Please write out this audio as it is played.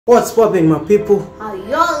What's popping, my people? How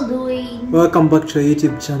y'all doing? Welcome back to our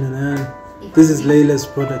YouTube channel, and this is Layla's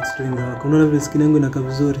products doing the work. Unaona vile skin yangu inakaa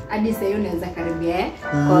vizuri. Hadi sasa unaweza karibia eh?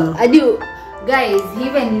 Hadi guys, he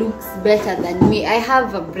even looks better than me. I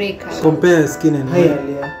have a breakout. Compare skin and Hi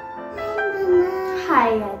Alia. Hi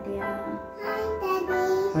Alia.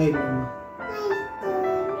 Hi Mama.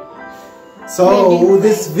 So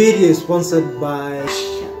this video is sponsored by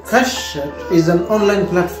Cashchat is an online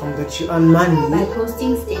platform that you earn money by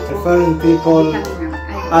posting status, referring people,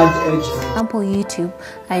 ad agents. For example, YouTube,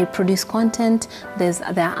 I produce content, there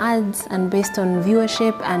are ads, and based on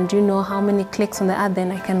viewership and you know how many clicks on the ad,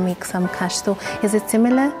 then I can make some cash. So is it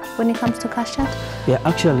similar when it comes to Cashchat? Yeah,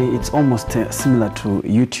 actually it's almost similar to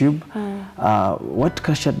YouTube. What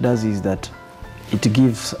Cashchat does is that it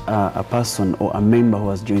gives a person or a member who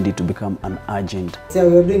has joined it to become an agent. So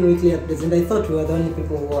we were doing weekly updates and I thought we were the only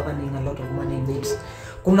people who were earning a lot of money in it.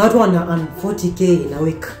 Kuna watu wana earn 40k in a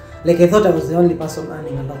week. Like I thought I was the only person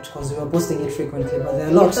earning a lot because we were posting it frequently, but there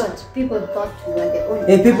are lots. People thought we were the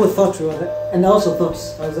only. Yeah, people thought we were the, and I also thought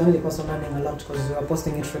I was the only person earning a lot because we were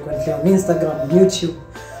posting it frequently on Instagram, on YouTube.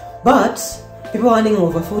 But people are earning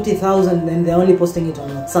over 40,000 and they're only posting it on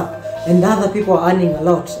WhatsApp. And other people are earning a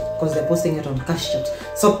lot because they're posting it on Cashchat.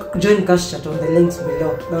 So join Cashchat on the links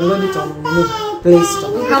below. Download it on Play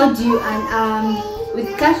Store. How do you earn? With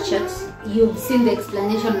Cashchat, you've seen the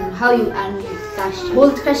explanation on how you earn with Cashchat.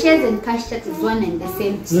 Both Cashchat and Cashchat is one and the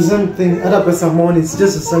same. It's the same thing. Other person money, it's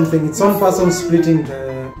just the same thing. It's one person splitting the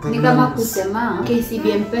ni kama kusema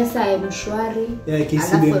KCB M-Pesa M-Shwari. Yeah,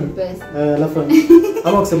 KCB M-Pesa.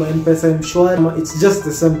 I'm kusema M-Pesa M-Shwari. It's just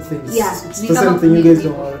the same thing. Yeah, it's the same thing. You guys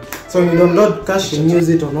don't worry. So when you download Cashchat, you can use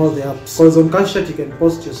it on all the apps. Because on Cashchat you can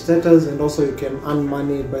post your status and also you can earn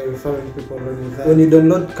money by referring people when you're there. When you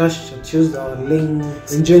download Cashchat, use our link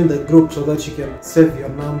and join the group so that you can save your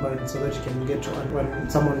number and so that you can get to earn when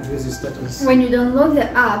someone views your status. When you download the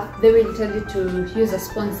app, they will tell you to use a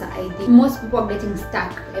sponsor ID. Most people are getting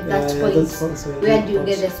stuck at that point. Where do you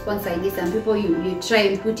get the sponsor ID? Some people you try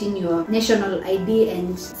and put in your national ID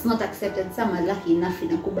and it's not accepted. Some are lucky enough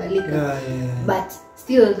inakubalika. But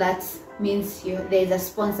still that means there is a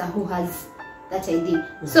sponsor who has that ID.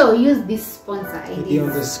 So use this sponsor ID on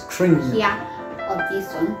the screen here or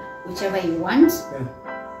this one, whichever you want.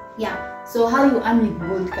 So how you earn with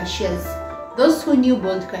Bold Cashiers? Those who knew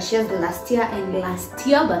Bold Cashiers last year and last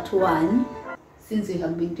year but one, since we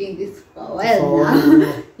have been doing this for a while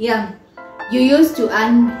now, you used to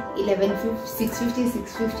earn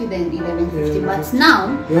 650, then 1150, but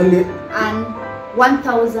now you only earn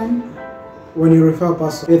 1,000. When you refer a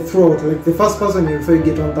person, throughout, like the first person you refer, you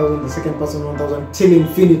get 1,000, the second person 1,000 till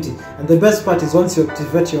infinity. And the best part is once you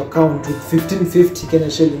activate your account with 1550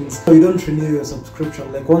 Kenya shillings, you don't renew your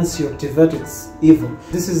subscription. Like once you activate, it's evil.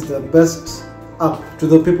 This is the best app to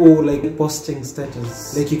the people who like posting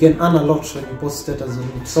status. Like you can earn a lot when you post status on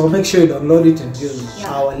it. So make sure you download it and use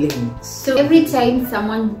our links. So every time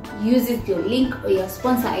someone uses your link or your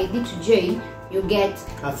sponsor ID to join, you get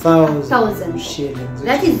 1,000 shillings.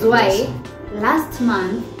 That is why last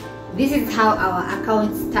month, this is how our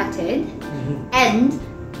account started, and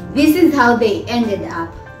this is how they ended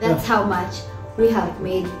up. That's how much we have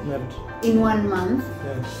made in 1 month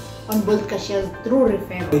on Bold Cashiers through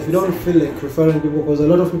referrals. If you don't feel like referring people, because a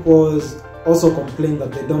lot of people also complain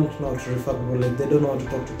that they don't know how to refer people, like they don't know how to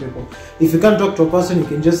talk to people. If you can't talk to a person, you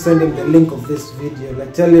can just send him the link of this video,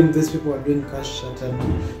 like tell him these people are doing Cashchat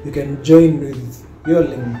and you can join with your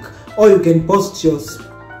link, or you can post your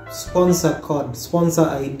sponsor code, sponsor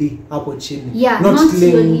ID hapo chini. Not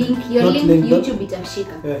link, your link YouTube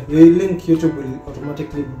itashika. Your link YouTube will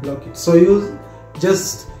automatically block it. So you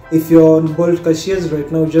just, if you're on Bold Cashiers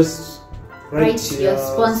right now, just write your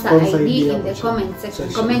sponsor ID in the comment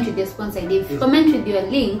section. Comment with your sponsor ID. If you comment with your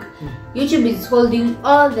link, YouTube is holding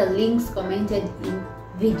all the links commented in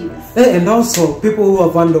videos. And also, people who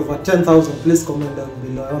have earned over 10,000, please comment down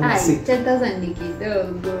below. I want to see. 10,000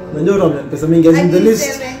 nikidogo. In the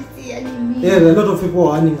list. Yeah, a lot of people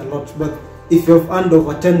are earning a lot, but if you've earned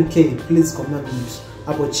over 10k, please comment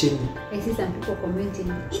hapo chini. I see some people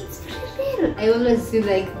commenting. It's very real. I always see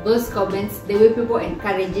like those comments, the way people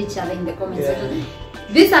encourage each other in the comment section.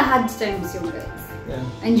 These are hard times, you guys.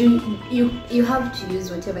 And you have to use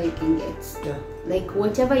whatever you can get. Like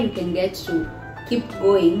whatever you can get to keep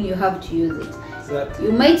going, you have to use it. Exactly.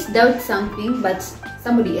 You might doubt something, but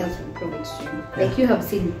somebody else will prove it to you. Like you have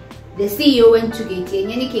seen, the CEO went to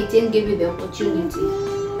KTN, and KTN gave you the opportunity.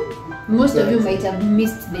 Most of you might have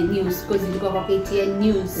missed the news because you got KTN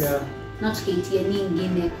news, not KTN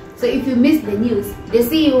ingine. So if you missed the news, the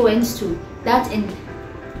CEO went to that and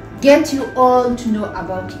get you all to know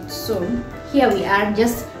about it. So here we are,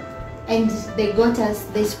 just and they got us,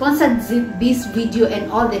 they sponsored this video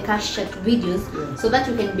and all the cash chat videos, so that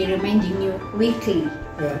we can be reminding you weekly.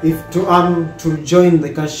 Yeah, if to join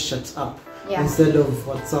the cash chat app instead of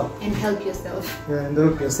WhatsApp. And help yourself. Yeah, and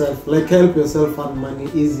help yourself. Like help yourself earn money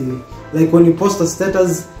easily. Like when you post a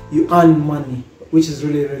status, you earn money, which is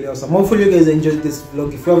really, really awesome. Hopefully you guys enjoyed this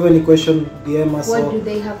vlog. If you have any question, DM us what or do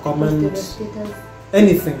they have comment. To post to the status?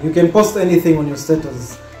 Anything. You can post anything on your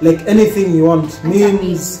status. Like anything you want.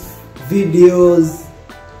 Memes, videos,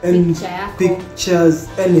 and pictures,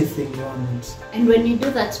 anything you want. And when you do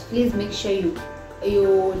that, please make sure you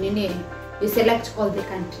select all the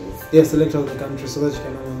countries. Yeah, select all the countries so that you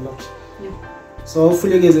can earn a lot. Yeah. So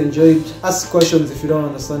hopefully you guys enjoyed. Ask questions if you don't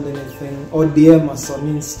understand anything, or DM us on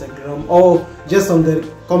Instagram, or just on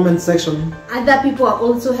the comment section. Other people are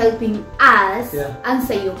also helping us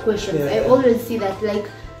answer your questions. I always see that, like,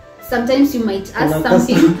 sometimes you might ask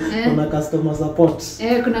something. Kuna customer support.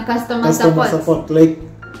 Kuna customer support. Like,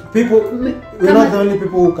 people, we're not the only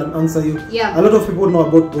people who can answer you. Yeah. A lot of people know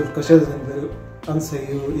about broadcasters and they'll answer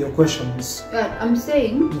your questions. I'm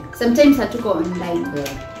saying sometimes I took online.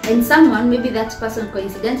 Yeah. And someone, maybe that person,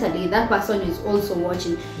 coincidentally, that person is also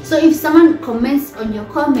watching. So if someone comments on your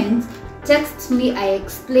comments, text me, I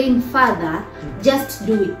explain further, just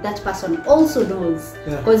do it. That person also knows.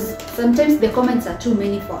 Because sometimes the comments are too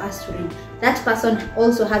many for us to read. That person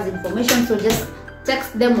also has information, so just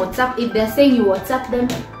text them, WhatsApp. If they're saying you WhatsApp them,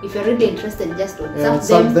 if you're really interested, just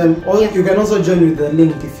WhatsApp them. Or you can also join with the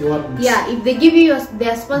link if you want. Yeah, if they give you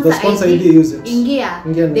their sponsor ID, use it.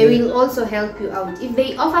 They will also help you out. If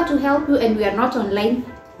they offer to help you and we are not online,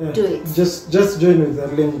 do it. Just join with the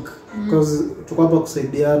link. Because tuko hapa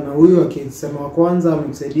kusaidiana. Huyu akisema wa kwanza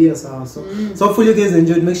amekusaidia sawa. So hopefully you guys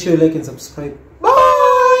enjoyed. Make sure you like and subscribe. Bye.